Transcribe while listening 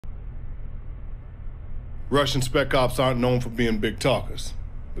Russian spec ops aren't known for being big talkers,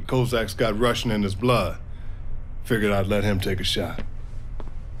 but Kozak's got Russian in his blood. Figured I'd let him take a shot.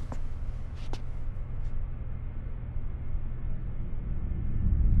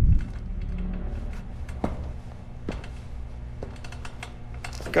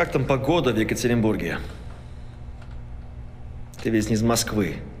 Как там погода в Екатеринбурге? Ты ведь не из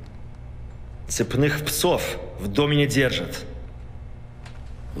Москвы. Цепных псов в доме не держат.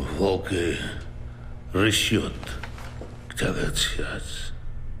 Волки рычат, где хотят.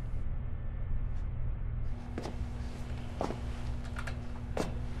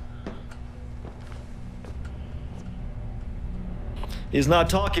 He's not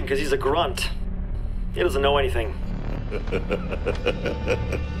talking because he's a grunt. He doesn't know anything.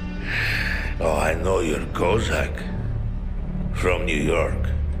 Oh, I know you're Kozak. From New York.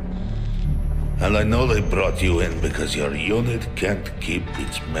 And I know they brought you in because your unit can't keep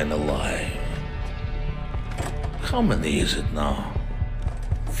its men alive. How many is it now?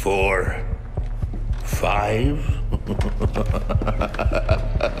 4? 5?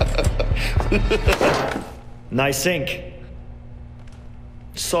 Nice ink.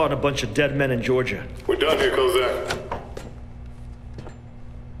 Saw a bunch of dead men in Georgia. We're done here, Kozak.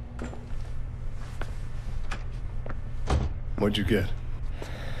 What'd you get?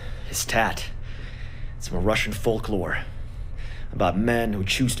 His tat. It's from Russian folklore. About men who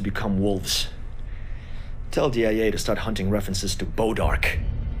choose to become wolves. Tell DIA to start hunting references to Bodark.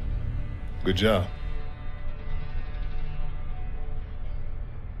 Good job.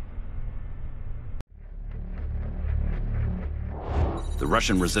 The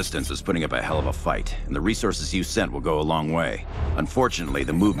Russian resistance is putting up a hell of a fight, and the resources you sent will go a long way. Unfortunately,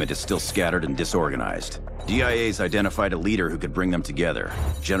 the movement is still scattered and disorganized. DIA's identified a leader who could bring them together,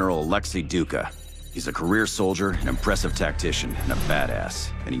 General Alexei Duka. He's a career soldier, an impressive tactician, and a badass,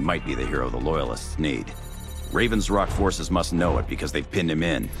 and he might be the hero the Loyalists need. Raven's Rock forces must know it because they've pinned him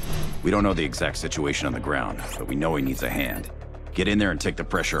in. We don't know the exact situation on the ground, but we know he needs a hand. Get in there and take the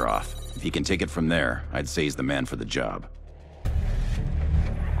pressure off. If he can take it from there, I'd say he's the man for the job.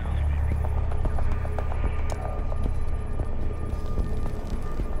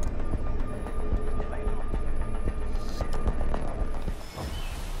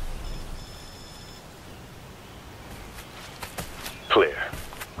 Clear.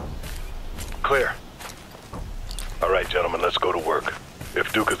 Clear. All right, gentlemen, let's go to work.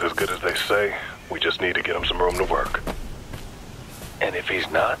 If Duke is as good as they say, we just need to get him some room to work. And if he's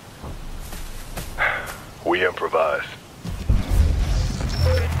not, we improvise.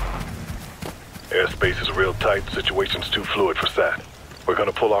 Airspace is real tight, situation's too fluid for SAT. We're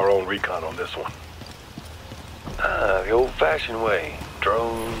gonna pull our own recon on this one. The old-fashioned way.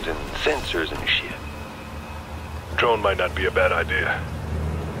 Drones and sensors and shit. Drone might not be a bad idea.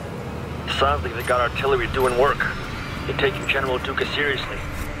 Sounds like they got artillery doing work. They're taking General Duka seriously.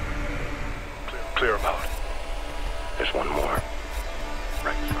 Clear him out. There's one more.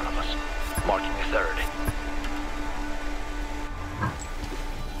 Right in front of us. Marking the third.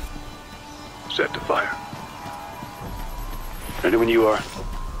 Set to fire. Ready when you are.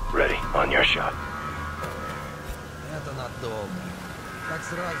 Ready. On your shot. Это надолго. Так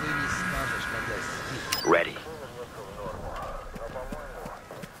сразу и не скажешь, когда спит. Ready.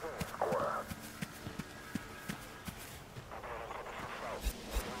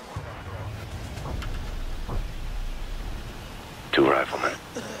 Two riflemen.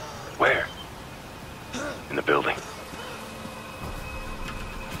 Where? In the building.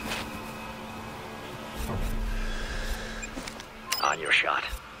 On your shot.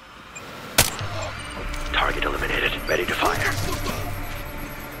 Target eliminated. Ready to fire.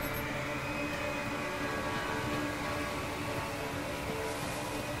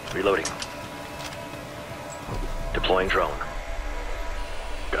 Reloading. Deploying drone.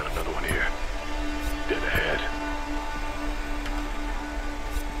 Got another one here. Dead ahead.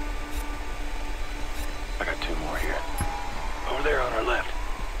 I got two more here. Over there on our left.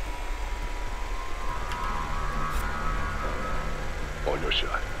 On your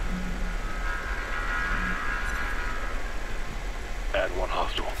shot. Add one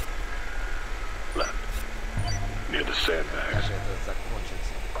hostile. Left. Near the sandbags. Даже это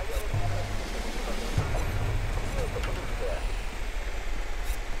закончится.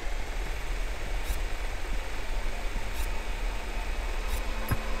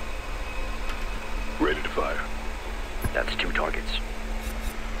 Ready to fire. That's two targets.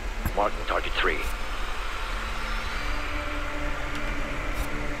 Marking target 3.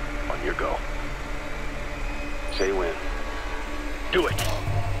 On your go. Say when. Do it!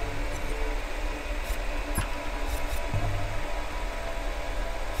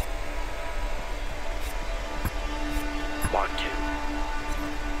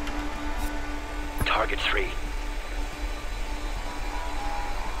 Target 3.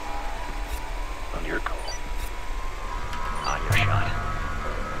 On your goal. On your shot.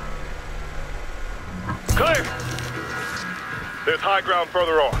 Clear! There's high ground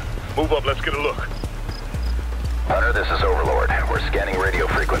further on. Move up, let's get a look. Hunter, this is Overlord. We're scanning radio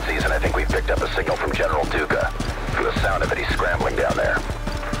frequencies, and I think we've picked up a signal from General Duca. From the sound of it, he's scrambling down there.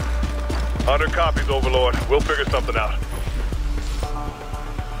 Hunter copies, Overlord. We'll figure something out.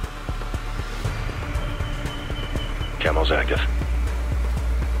 Camo's active.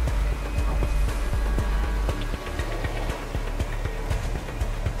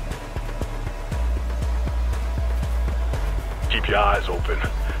 Keep your eyes open.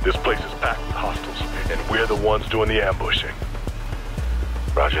 This place is packed with hostiles, and we're the ones doing the ambushing.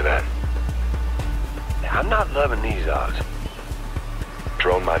 Roger that. I'm not loving these odds.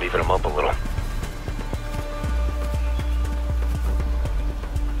 Drone might even them up a little.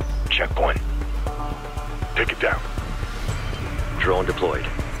 Checkpoint. Take it down. Drone deployed.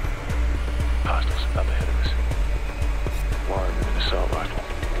 Hostiles up ahead of us. One in an assault rifle.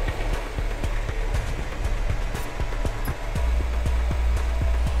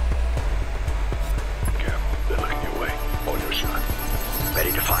 They're looking your way. On your shot.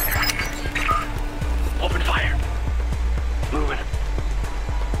 Ready to fire. Open fire. Moving.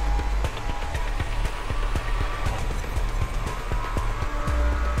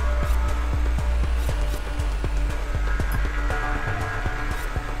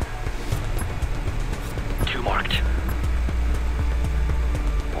 Two marked.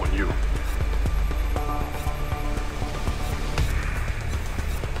 On you.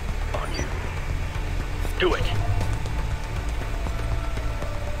 On you. Do it.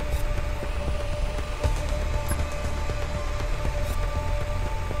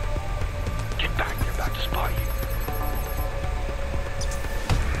 Get back. They're about to spot you.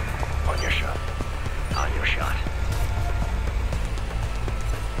 On your shot. On your shot.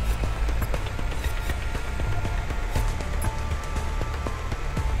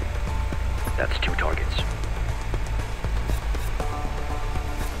 That's 2 targets.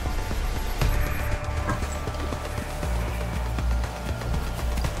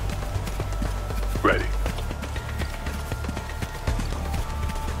 Ready.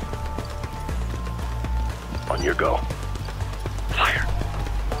 On your go. Fire.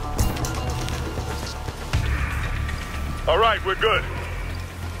 All right, we're good.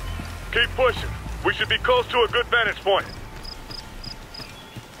 Keep pushing. We should be close to a good vantage point.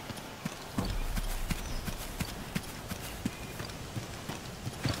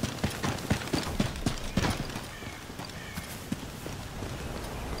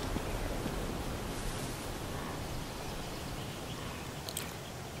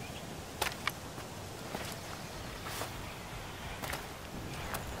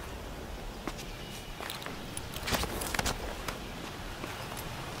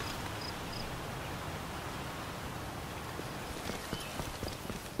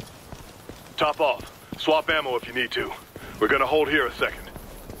 Top off. Swap ammo if you need to. We're gonna hold here a second.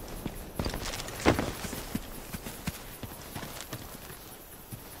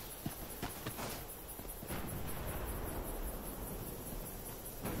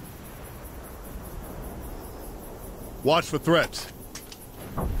 Watch for threats.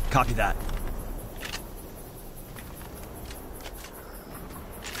 Copy that.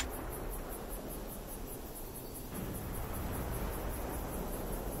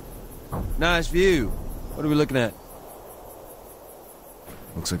 Nice view. What are we looking at?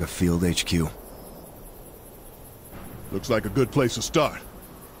 Looks like a field HQ. Looks like a good place to start.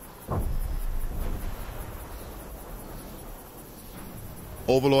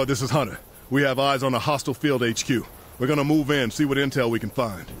 Overlord, this is Hunter. We have eyes on a hostile field HQ. We're gonna move in, see what intel we can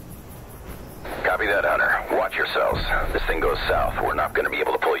find. Copy that, Hunter. Watch yourselves. This thing goes south. We're not going to be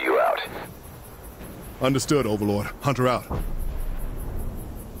able to pull you out. Understood, Overlord. Hunter out.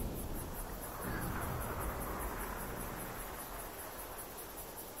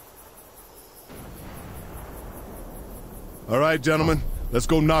 All right, gentlemen. Let's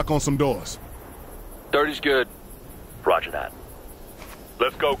go knock on some doors. 30's good. Roger that.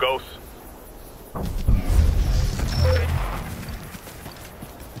 Let's go, Ghost.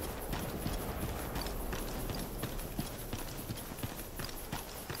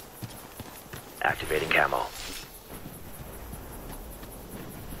 Activating camo.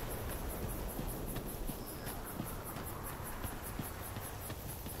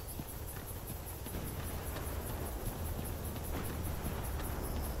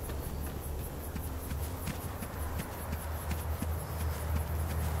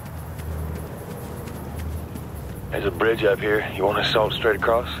 There's a bridge up here. You want to assault straight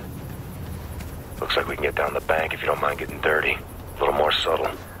across? Looks like we can get down the bank if you don't mind getting dirty. A little more subtle.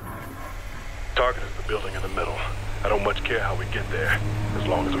 Target is the building in the middle. I don't much care how we get there, as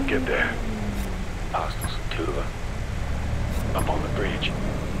long as we get there. Hostiles, 2 of them. Up on the bridge.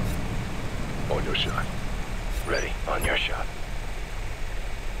 On your shot. Ready, on your shot.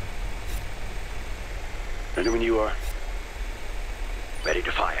 Ready when you are. Ready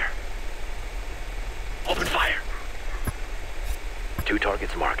to fire. Open fire. 2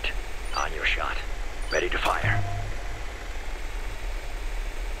 targets marked. On your shot. Ready to fire.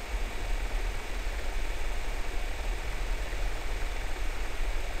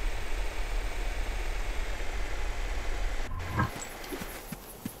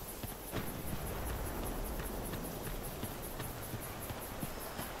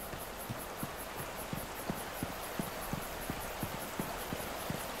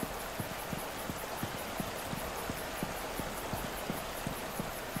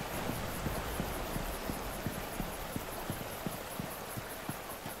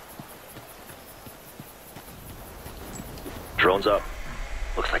 Drone's up.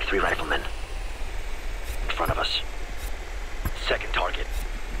 Looks like 3 riflemen. In front of us. Second target.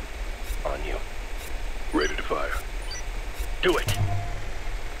 On you. Ready to fire. Do it!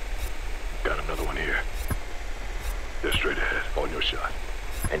 Got another one here. They're straight ahead, on your shot.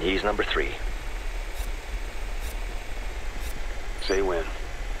 And he's number 3. Say when.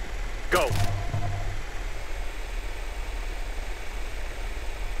 Go!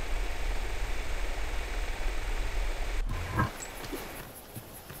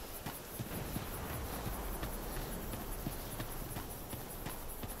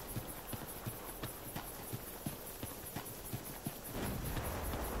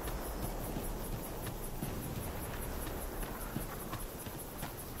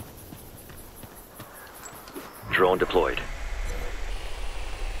 Drone deployed.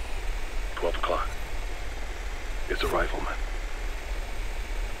 12 o'clock. It's a rifleman.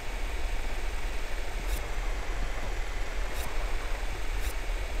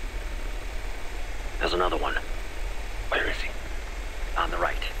 There's another one. Where is he? On the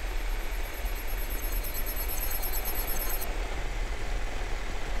right.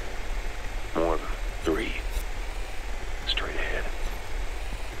 More of them. 3. Straight ahead.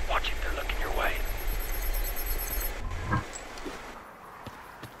 Watch if they're looking your way.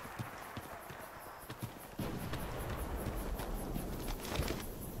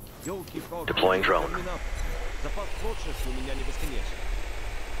 Deploying drone.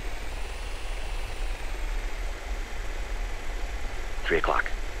 3 o'clock.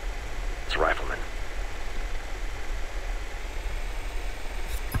 It's a rifleman.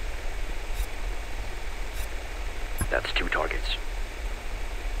 That's 2 targets.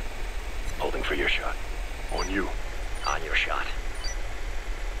 Holding for your shot. On you. On your shot.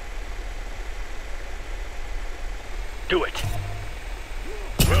 Do it!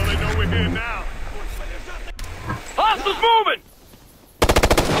 Well, they know we're here now. Hostiles moving!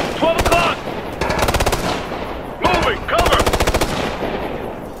 12 o'clock! Moving! Cover!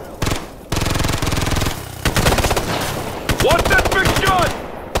 Watch that big gun!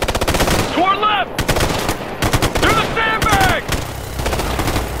 To our left! Through the sandbag!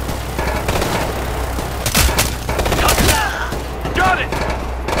 Got it!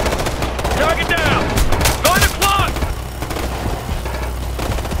 Target down! 9 o'clock!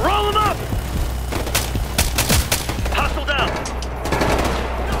 Rolling up! Hostile down!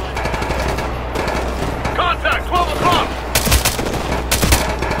 Contact! 12 o'clock!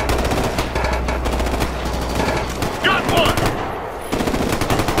 Got one!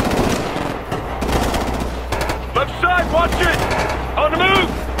 Left side, watch it! On the move!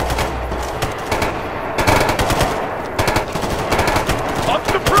 Up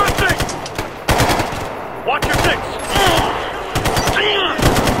suppressing! Watch your 6!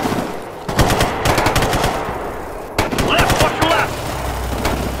 Left, watch your left!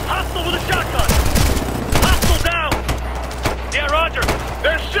 Hostile with a shotgun! Hostile down! Yeah, roger!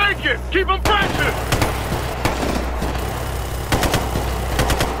 They're shaking! Keep them pressing!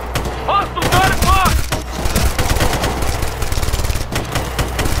 Hostile 9 o'clock!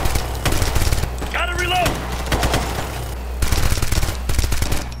 Gotta reload!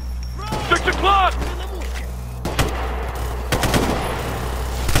 6 o'clock!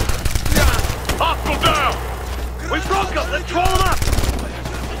 Hostile down! We broke him! Let's roll him up!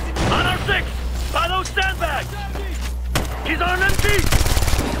 On our 6! By those sandbags! He's on an MG!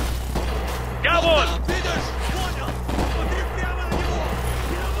 Got one!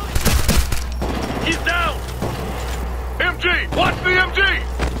 He's down! MG! Watch the MG!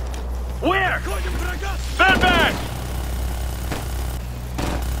 Where? Sandbag!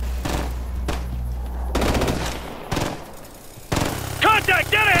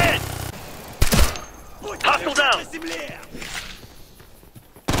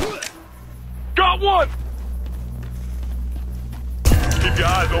 Got one! Keep your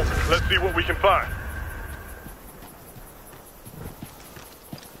eyes open. Let's see what we can find.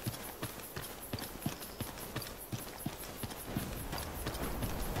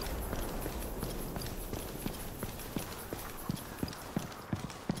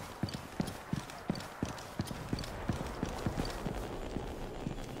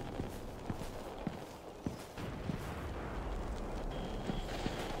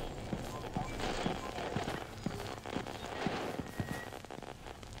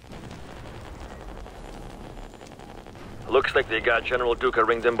 Looks like they got General Duca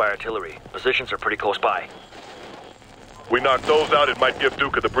ringed in by artillery. Positions are pretty close by. We knock those out, it might give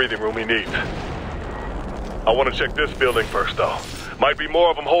Duca the breathing room he needs. I want to check this building first, though. Might be more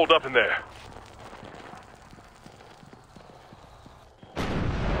of them holed up in there.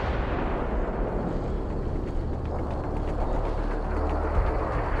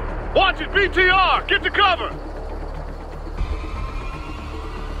 Watch it, BTR! Get to cover!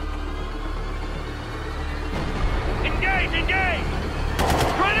 Engage! Engage!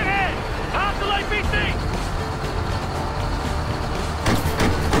 Straight ahead! Hostile APC!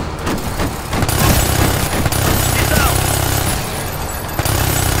 He's out!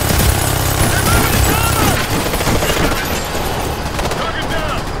 They're moving to cover! Target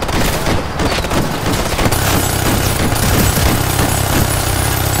down!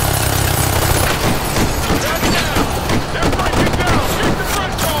 Target down! They're fighting down! Keep the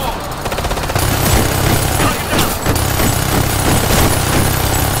pressure on! Target down!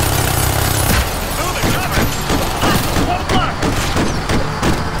 Moving, cover! One block!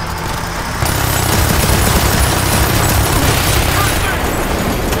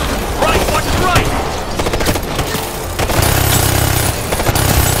 Right, watch the right!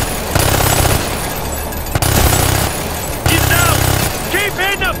 He's down! Keep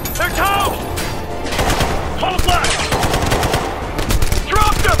hitting them! They're toast! Hold block!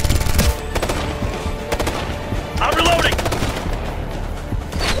 Dropped him! I'm reloading!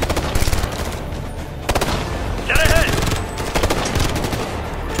 Get ahead!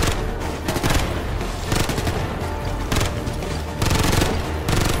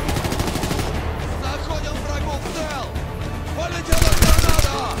 Заходим врагу в тыл! Полетела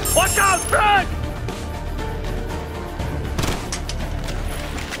граната! Watch out, Fred!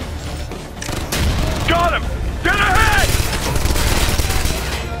 Got him! Get ahead!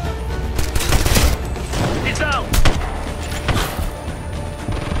 He's out!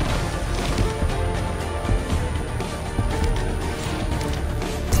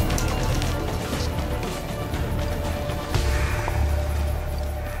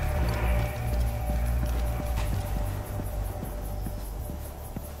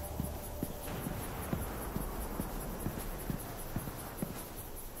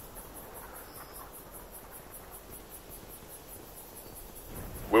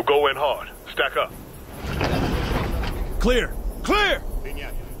 We'll go in hard. Stack up. Clear! Clear!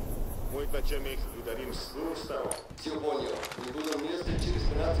 Принять. Мой начальник ударим с двух сторон. Все понял. Не буду на месте через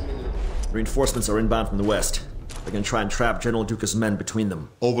 15 минут. Reinforcements are inbound from the west. They're gonna try and trap General Duca's men between them.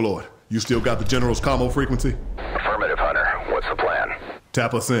 Overlord, you still got the General's commo frequency? Affirmative, Hunter. What's the plan?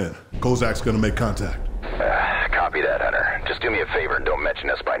 Tap us in. Kozak's gonna make contact. Copy that, Hunter. Just do me a favor and don't mention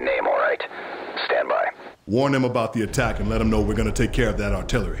us by name, all right? Stand by. Warn them about the attack and let them know we're gonna take care of that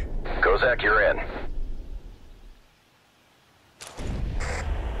artillery. Kozak, you're in.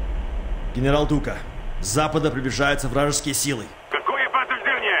 Генерал Дука, с запада приближаются вражеские силы. Какое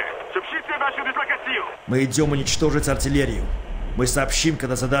подтверждение? Сообщите вашу дислокацию. Мы идем уничтожить артиллерию. Мы сообщим,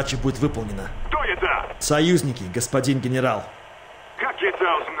 когда задача будет выполнена. Кто это? Союзники, господин генерал. Как это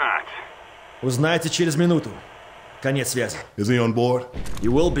узнать? Узнаете через минуту. Конец связи. Is he on board?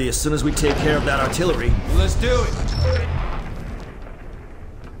 You will be as soon as we take care of that artillery. Let's do it!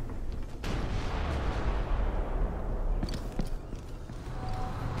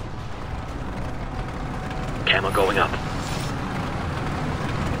 Camo going up.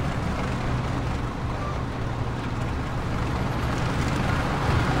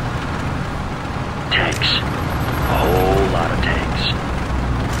 Tanks. A whole lot of tanks.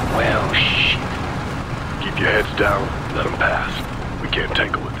 Well, shit. Keep your heads down. Let them pass. We can't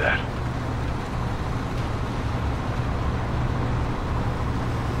tangle with that.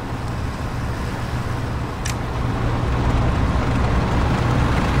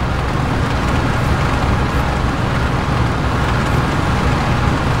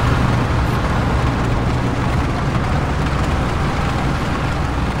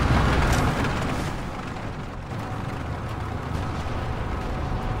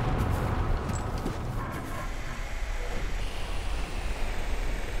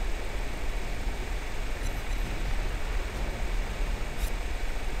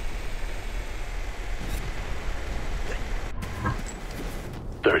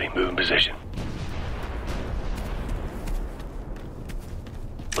 ready. Move in position.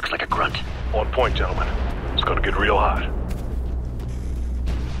 Looks like a grunt. On point, gentlemen. It's gonna get real hot.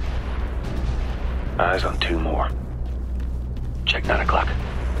 Eyes on 2 more. Check 9 o'clock.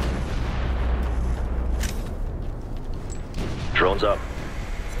 Drone's up.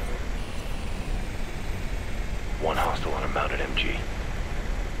 1 hostile on a mounted MG.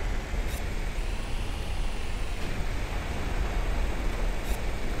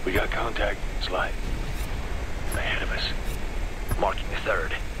 We got contact. Slide. Ahead of us. Marking the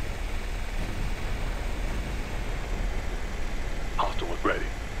 3rd. Hostile was ready.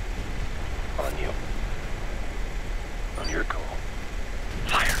 On you. On your call.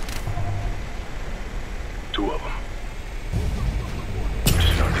 Fire. 2 of them.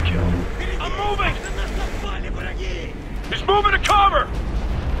 Start the kill. I'm moving! He's moving to cover!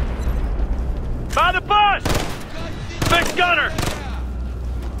 By the bus! Big gunner!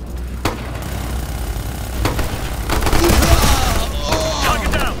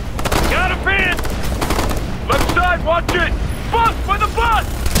 Target down! Got a pin! Left side, watch it! Bus! By the bus!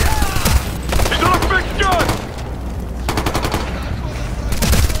 He's on a fixed gun!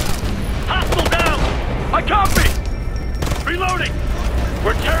 Hostile down! I copy! Reloading!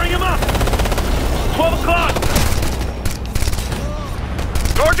 We're tearing him up! 12 o'clock!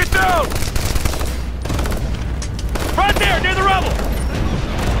 Target down! Right there, near the rubble!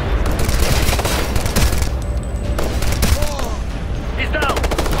 He's down!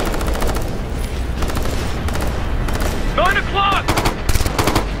 9 o'clock!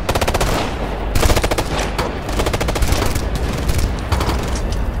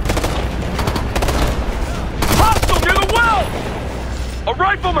 Hostile near the well! A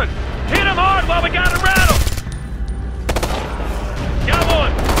rifleman! Hit him hard while we got him rattled! Got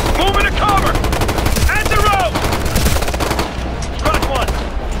one! Moving to cover! At the road! Scratch one!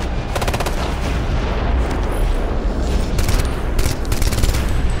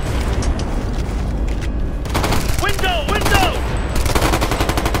 Window! Window!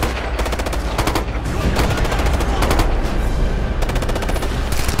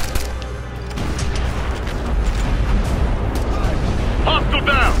 Hostile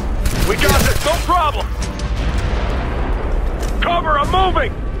down! We got this, no problem! Cover, I'm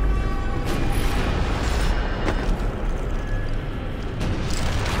moving!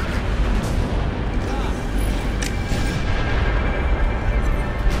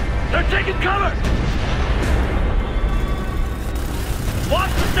 They're taking cover!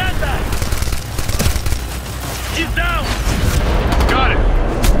 Watch the sandbag! He's down! Got it!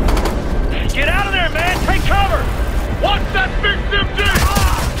 Get out of there, man! Take cover! Watch that big MG!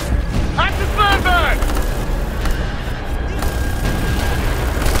 At the sandbag!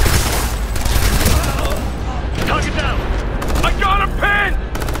 Target down! I got him pinned!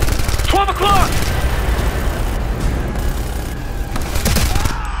 12 o'clock!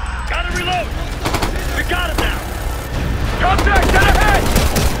 Gotta reload! We got him now! Contact! Get ahead!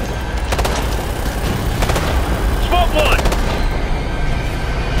 Smoke one!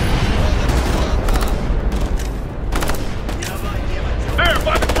 There,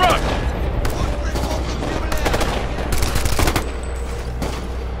 by the truck!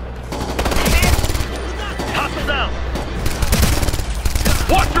 Hostile down!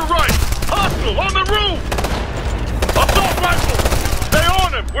 Watch your right! Hostile on the roof! Assault rifle! Stay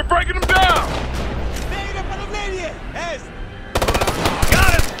on him! We're breaking him down!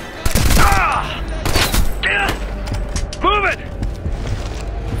 Got him! Ah! Get him! Move it!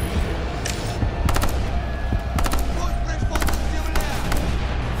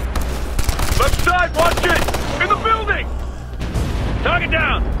 Left side, watch it! In the building! Target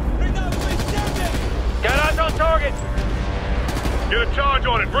down! Got eyes on target! Get a charge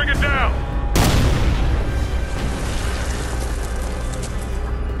on it, bring it down!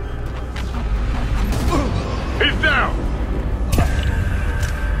 He's down!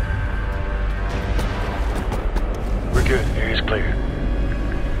 We're good. Area's clear.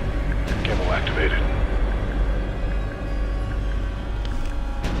 Camo activated.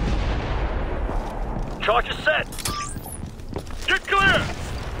 Charge is set! Get clear!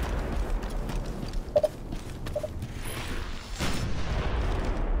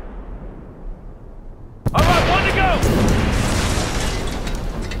 All right, 1 to go!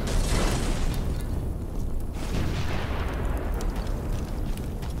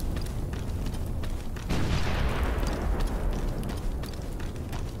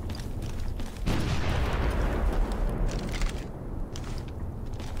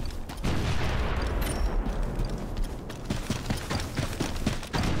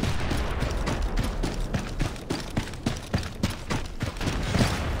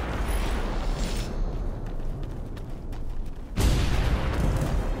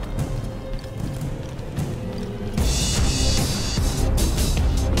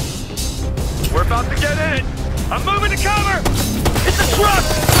 I'm moving to cover! It's a truck!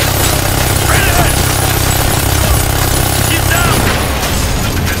 Straight ahead! He's down!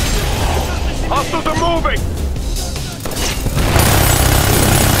 Hostiles are moving!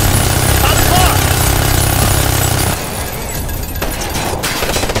 On the clock!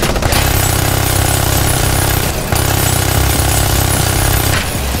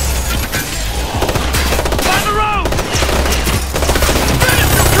 Find the road!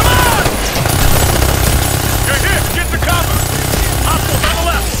 Finish him! Come on! You're hit! Get the cover! Hostiles on the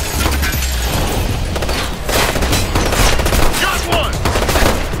left! Got one!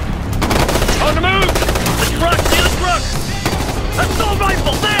 On the move! The truck! Near the truck! Assault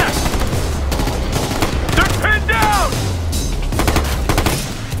rifle! There! They're pinned down!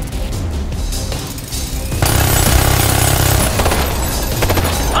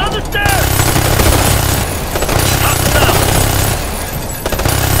 On the stairs! Hostile down!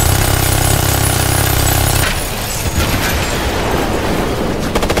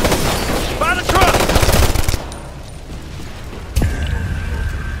 By the truck!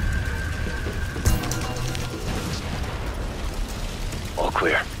 All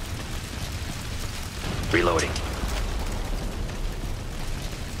clear. Reloading.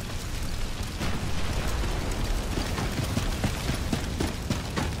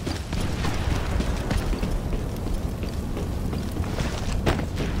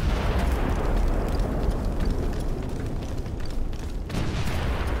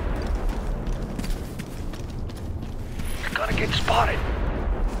 You're gonna get spotted.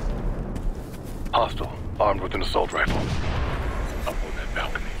 Hostile, armed with an assault rifle. Up on that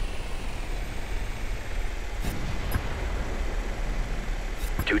balcony.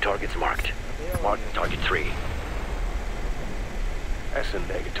 Two targets marked. Mark target 3. That's a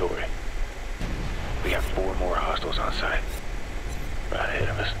negatory. We have 4 more hostiles on site. Right ahead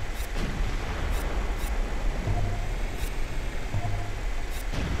of us.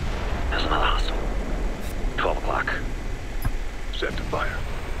 There's another hostile. 12 o'clock. Set to fire.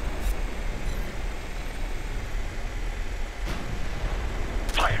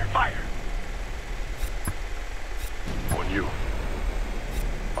 Fire, fire. On you.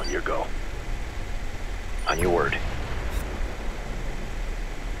 On your go. On your word.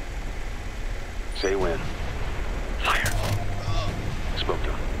 Say when. Fire. Spoke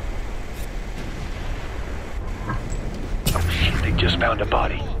to him. Oh shit, they just found a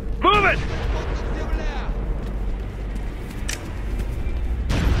body. Move it!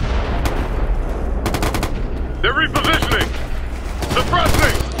 They're repositioning!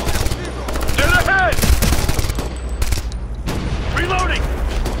 Suppressing! Dead ahead! Reloading!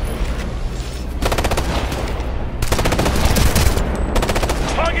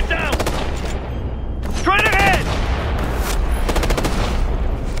 Target down! Straight ahead!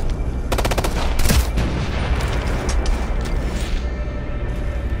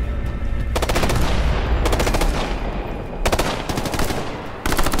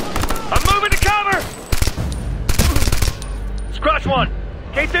 I'm moving to cover! Scratch one!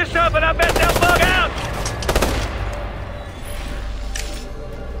 Keep this up and I bet they'll bug out!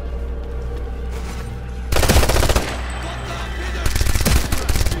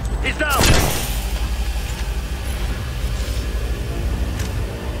 He's down!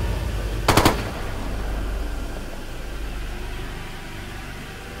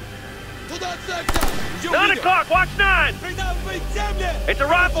 Туда сектор! 9 o'clock, watch 9! Придавить земли! It's a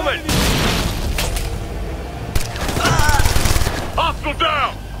rifleman! Hostile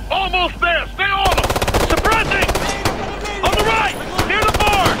down! Almost there! Stay on them! Suppressing! On the right! Near the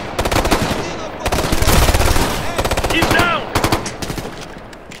barn! He's down!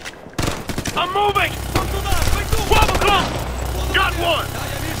 I'm moving! 12 o'clock! Got one!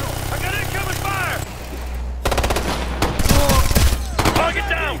 I got incoming fire! Target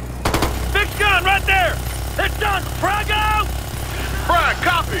down! Big gun right there! It's done! Frag out! Frag,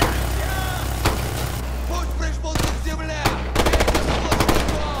 copy! Пусть пришпултит земля!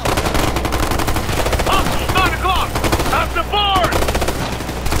 Hostile, 9 o'clock! At the barn!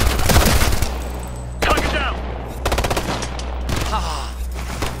 Target down!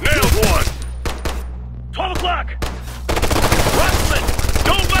 Nailed one! 12 o'clock! Rifleman!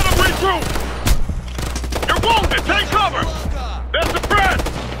 Don't let them regroup! You're wounded! Take cover! There's the bread!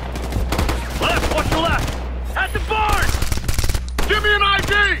 Left, watch your left! At the barn! Give me an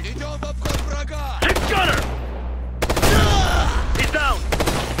ID! Идем в обход врага! Hit gunner! He's down!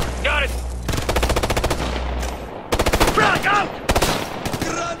 Got it! Frag out!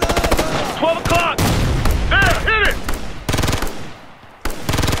 Граната! 12 o'clock! There, hit it!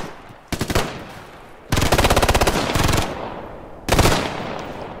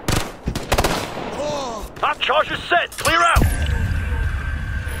 Charge is set. Clear out.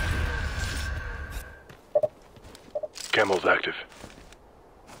 Camo's active.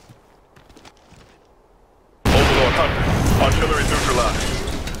 Overlord Hunter. Artillery neutralized.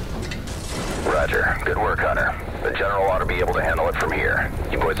 Roger. Good work, Hunter. The General ought to be able to handle it from here.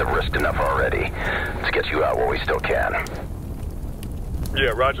 You boys have risked enough already. Let's get you out while we still can.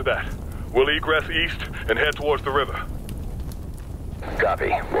 Yeah, roger that. We'll egress east and head towards the river.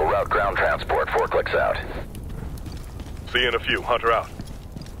 Copy. We'll route ground transport 4 clicks out. See you in a few. Hunter out.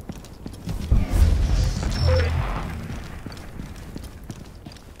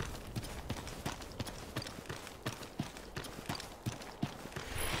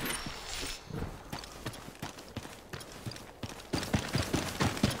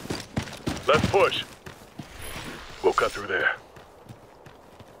 Let's push. We'll cut through there.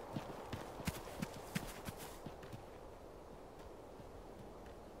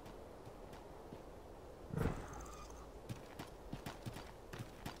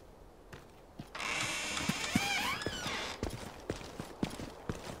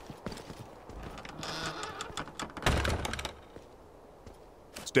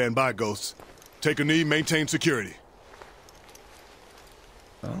 Stand by, Ghosts. Take a knee, maintain security.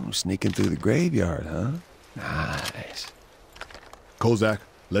 Oh, sneaking through the graveyard, huh? Nice. Kozak,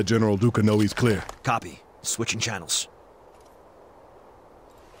 let General Duca know he's clear. Copy. Switching channels.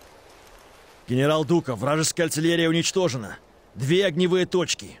 Генерал Дука, вражеская артиллерия уничтожена. 2 огневые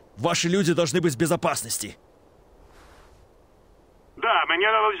точки. Ваши люди должны быть в безопасности. Да,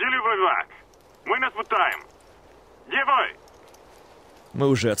 меня доложили враг. Мы нас пытаем. Где вы? Мы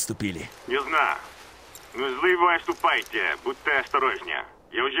уже отступили. Не знаю. Но злые вы отступайте, будьте осторожнее.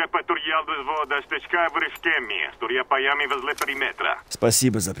 Я уже патрулировал до взвода стычка в Рышкеме, с турьяпаями возле периметра.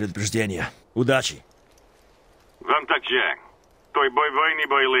 Спасибо за предупреждение. Удачи. Вам также. Той бой войны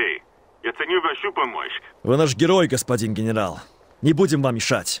бойли. Я ценю вашу помощь. Вы наш герой, господин генерал. Не будем вам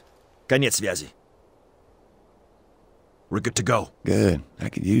мешать. Конец связи. We're good to go. Good. I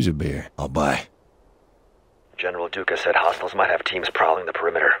could use a beer. I'll buy. General Duca said hostiles might have teams prowling the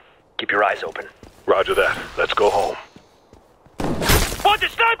perimeter. Keep your eyes open. Roger that. Let's go home. Bunch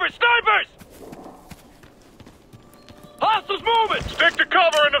of snipers! Snipers! Hostiles moving! Stick to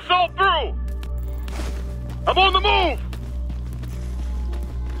cover and assault through! I'm on the move!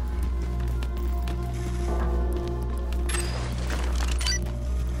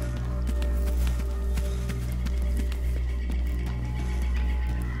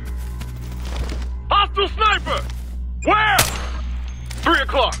 Hostile sniper! Where? 3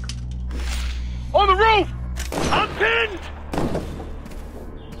 o'clock. On the roof! I'm pinned!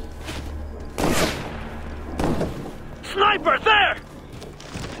 Sniper, there!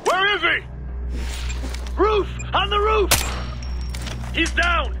 Where is he? Roof! On the roof! He's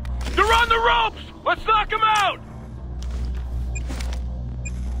down! They're on the ropes! Let's knock him out!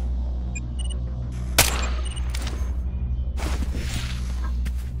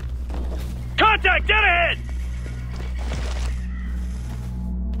 Contact! Dead ahead!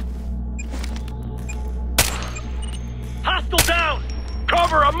 Hostile down!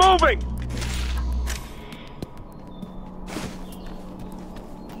 Cover! I'm moving!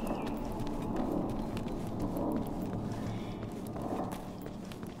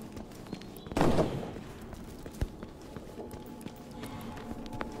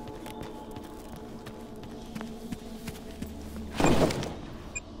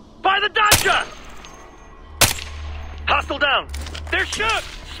 By the Dacha! Hostile down! They're shook!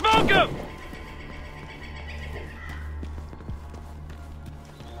 Smoke them!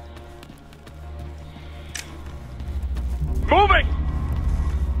 Moving!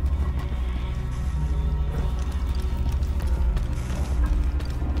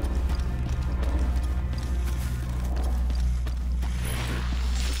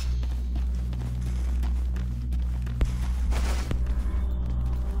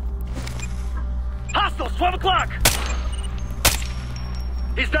 Hostiles, 12 o'clock!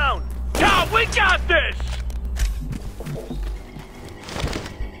 He's down! Now we got this!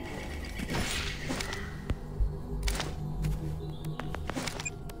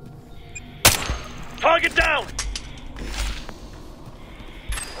 Target down!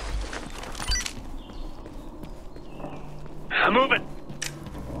 I'm moving!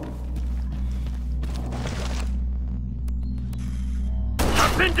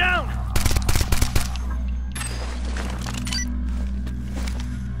 I'm pinned down!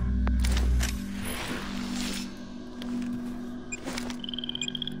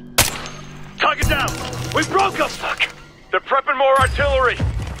 Target down! We broke them! Fuck! They're prepping more artillery!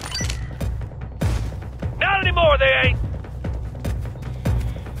 Not anymore, they ain't!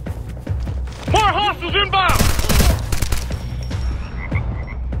 More hostiles inbound!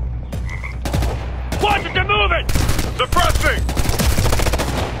 Watch it, they're moving! Suppressing!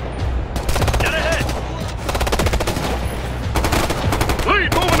 Get ahead!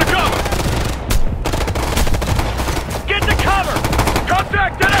 Lead, moving to cover! Get to cover!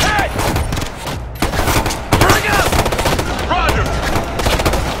 Contact, get ahead! Bring up! Roger!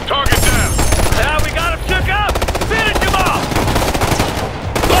 Target down! Yeah, we got him shook up! Finish him off!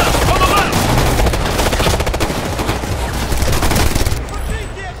 Left, on the left!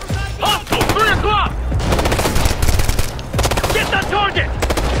 Hostile, 3 o'clock! Get that target!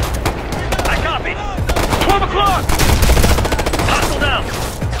 I copy. 12 o'clock! Hostile down!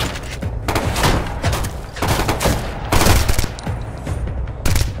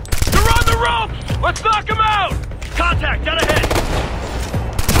 They're on the ropes! Let's knock them out! Contact, dead ahead!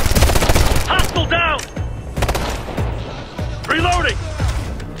 Hostile down! Reloading!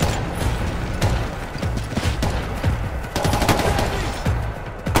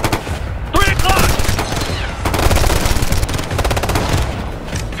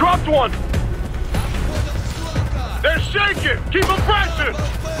 Dropped one! They're shaking! Keep them pressing!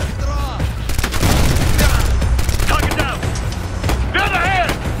 Tuck it down! Dead ahead!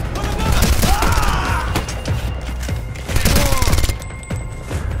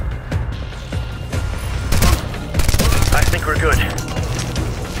 I think we're good.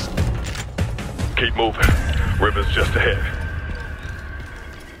 Keep moving. River's just ahead.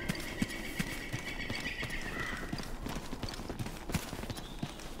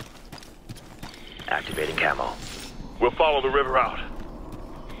 Activating camo. We'll follow the river out.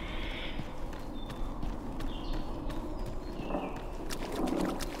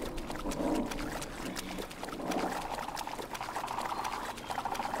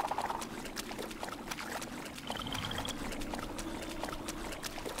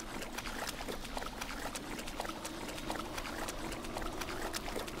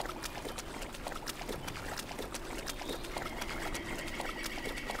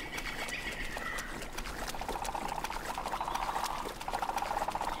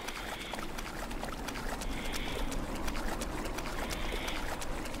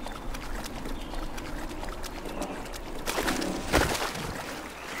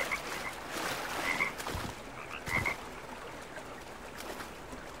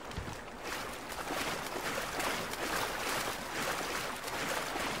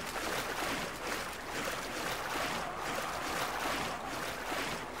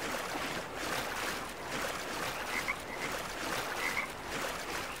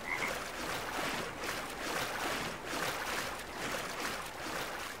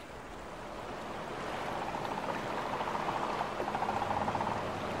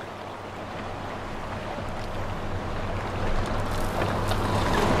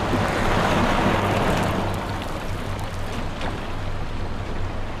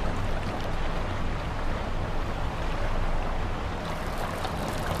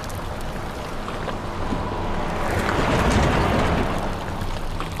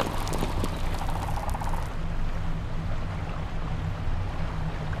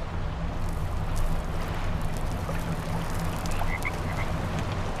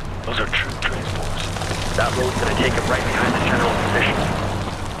 Those are troop transports. That road's gonna take them right behind the general position.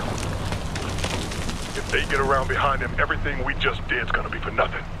 If they get around behind him, everything we just did's gonna be for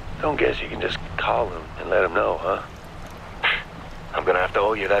nothing. Don't guess you can just call him and let him know, huh? I'm gonna have to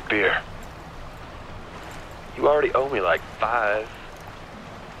owe you that beer. You already owe me like 5.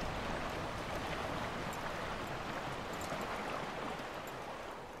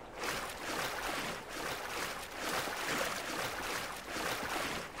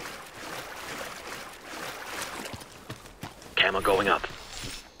 Camo going up.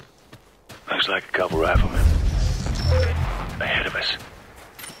 Looks like a couple riflemen. Ahead of us.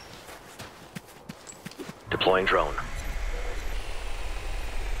 Deploying drone.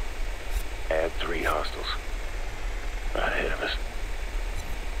 Add 3 hostiles. Right ahead of us.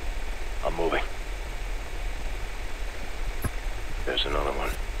 I'm moving. There's another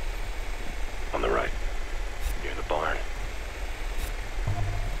one. On the right. Near the barn.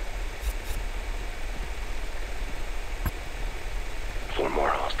 Four more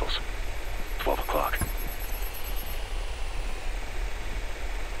hostiles. 12 o'clock.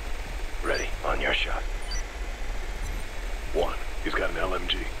 Ready. On your shot. 1. He's got an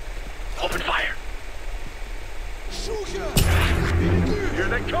LMG. Open fire! Here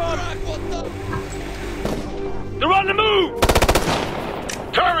they come! They're on the move!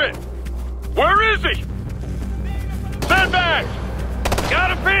 Turret! Where is he? Sandbags!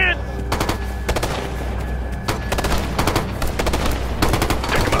 Got him pinned!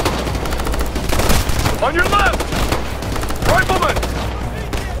 On your left! Rifleman!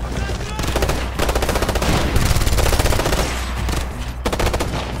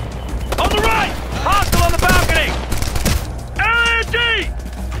 On the right! Hostile on the balcony!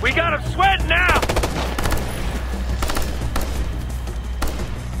 LAD! We got him sweating now!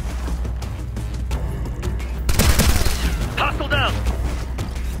 Hostile down!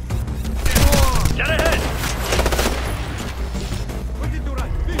 Get ahead!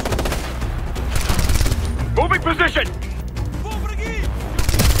 Moving position!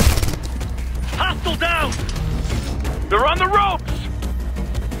 Hostile down! They're on the ropes!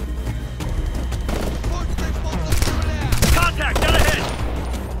 Contact, dead ahead!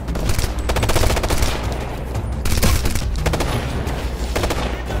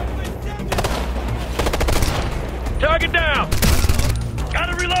 Target down!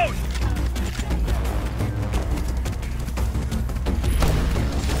 Gotta reload!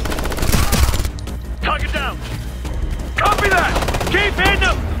 Target down! Copy that! Keep hitting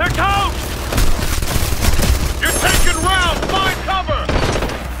them! They're toast! You're taking rounds! Find cover!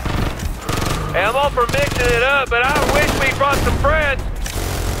 Hey, I'm all for mixing it up, but I wish we brought some friends.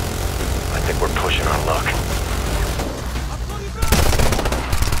 I think we're pushing our luck.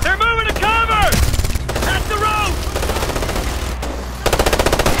 They're moving to cover! That's the road!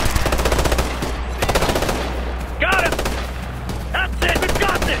 Got him! That's it! We've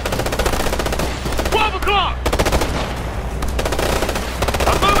got this! 12 o'clock!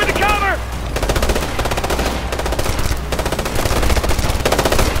 I'm moving to cover!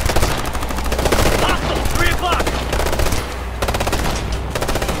 Hostile! 3 o'clock!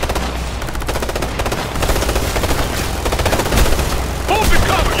 Move to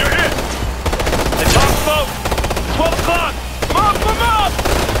cover! You're hit! The top smoke! 12 o'clock! Come up!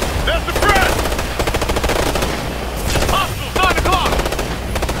 That's the press! Hostiles! 9 o'clock!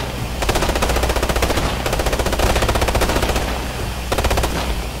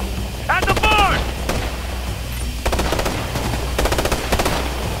 At the barn!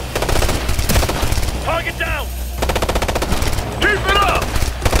 Target down! Keep it up!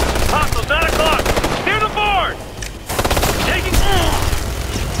 Hostiles, 9 o'clock! Near the barn! Taking...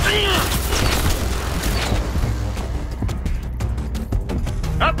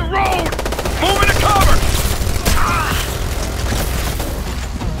 At the road! Moving to cover!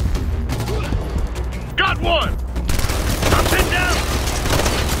 Got one! I'm pinned down!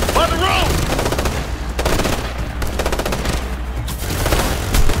 By the road!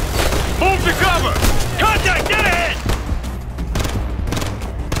 Move to cover! Contact! Get ahead!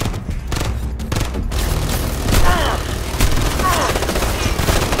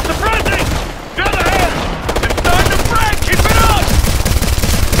 Suppressing! Get ahead! It's time to frag! Keep it up!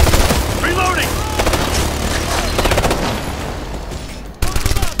 Reloading!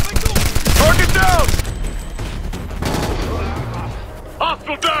 Target down!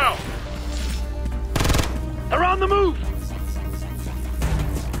 Hostile down! They're on the move!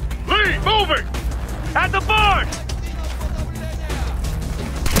 Lee, moving! At the barn!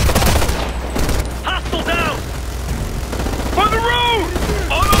 Hostile down! For the road!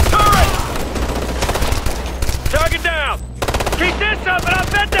 On the turret! Target down! Keep this up and I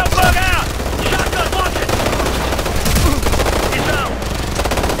bet they'll bug out! Shotgun, watch it! He's out!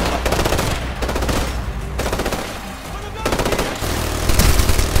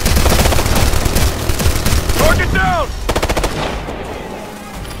 Target down!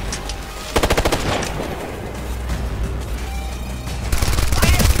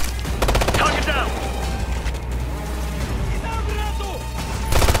 Target down!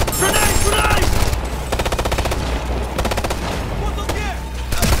 Grenade! Grenade!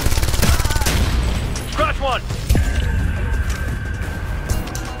 Scratch one!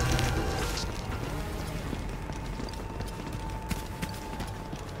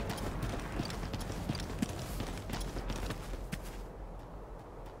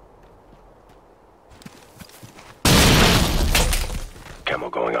 Camo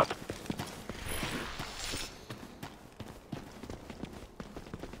going up.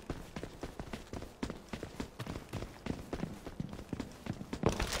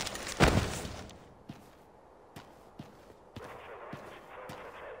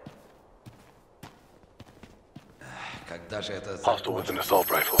 Hostile with an assault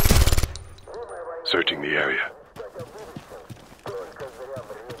rifle. Searching the area.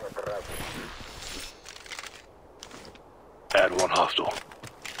 Add one hostile.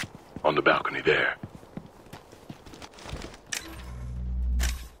 On the balcony there.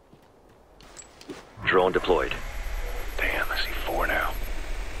 Drone deployed. Damn, I see 4 now.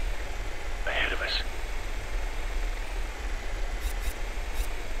 Ahead of us.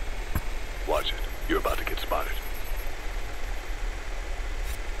 Watch it. You're about to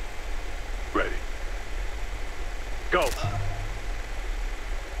Go.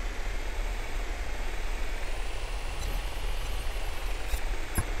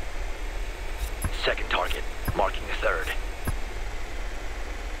 Second target, marking the third.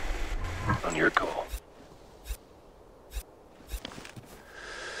 On your call.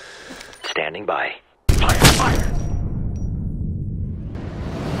 Standing by. Fire, fire!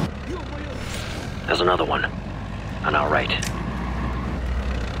 There's another one. On our right.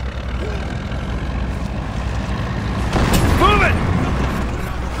 Move it!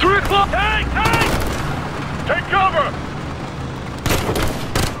 3 o'clock! Tank! Tank! Take cover!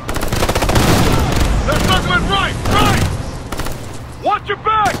 They're circling right! Right! Watch your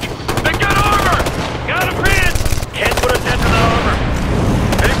back! They got armor! Got a pin! Can't put us into the armor.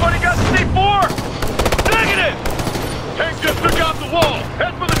 Anybody got C4? Negative! Tank just took out the wall.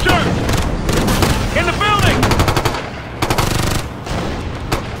 Head for the church! In the building!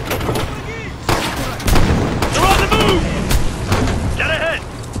 They're on the move! Get ahead!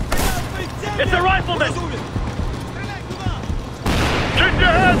 It's a rifleman! Keep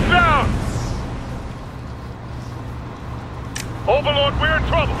your heads down! Overlord, we're in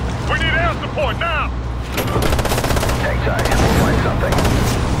trouble! We need air support now! Hang tight, we'll find something.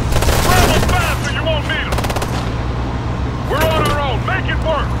 Travel fast or you won't need them! We're on our own, make it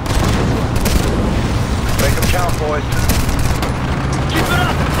work! Make them count, boys. Keep it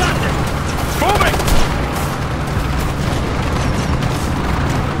up, stop it! Moving!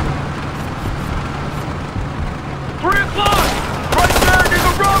 Three o'clock! Right there near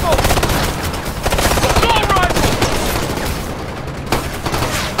the rubble! Assault rifle!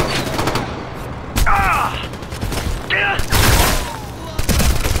 Ah! Yeah!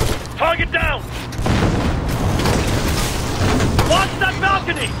 Target down! Watch that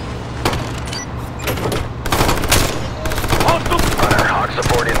balcony! Hunter, Hawk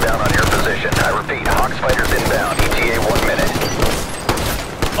support inbound on your position. I repeat, Hawks fighters inbound. ETA 1 minute.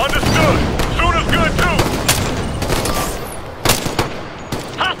 Understood! Shooter's good too!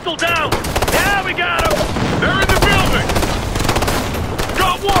 Hostile down! Yeah, we got him! They're in the building!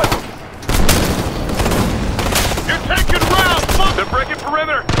 Got one! You're taking rounds! Look! They're breaking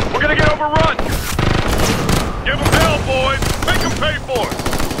perimeter! We're gonna get overrun! Give them hell, boys! Make them pay for it!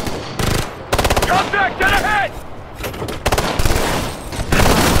 Contact! Get ahead!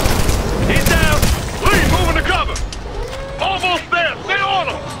 He's down! Lee, moving to cover! Almost there! Stay on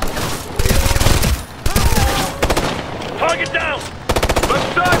him! Target down!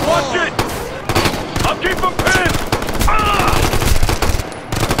 Left side, watch it! I'll keep him pinned! Ah!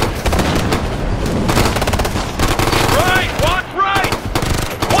 Right! Watch right!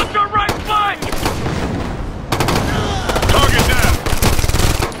 Watch our right flank! Target down!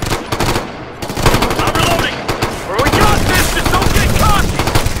 I'm reloading! We got this! Just don't get cocky!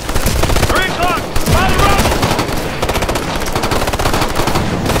 3 o'clock! By the rubble!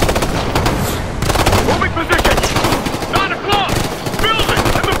 Moving position! 9 o'clock! Building!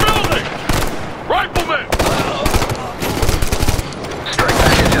 In the building! Rifleman! Strike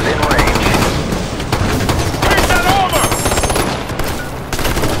package is in range. Take that armor!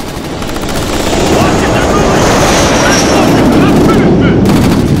 Watch it, they're moving! Let's focus! Let's finish this!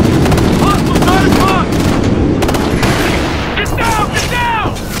 Hostile 9 o'clock! Get down! Get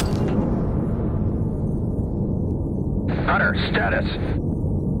down! Hunter, status.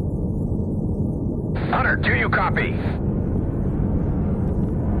 Hunter, do you copy?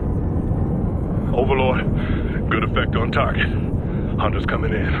 Overlord, good effect on target. Hunter's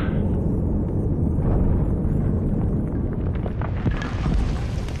coming in.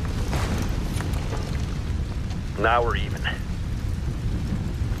 Now we're even.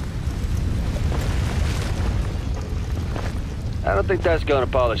 I don't think that's gonna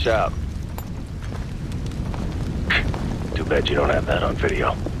polish out. Too bad you don't have that on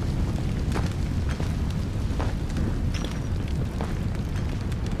video.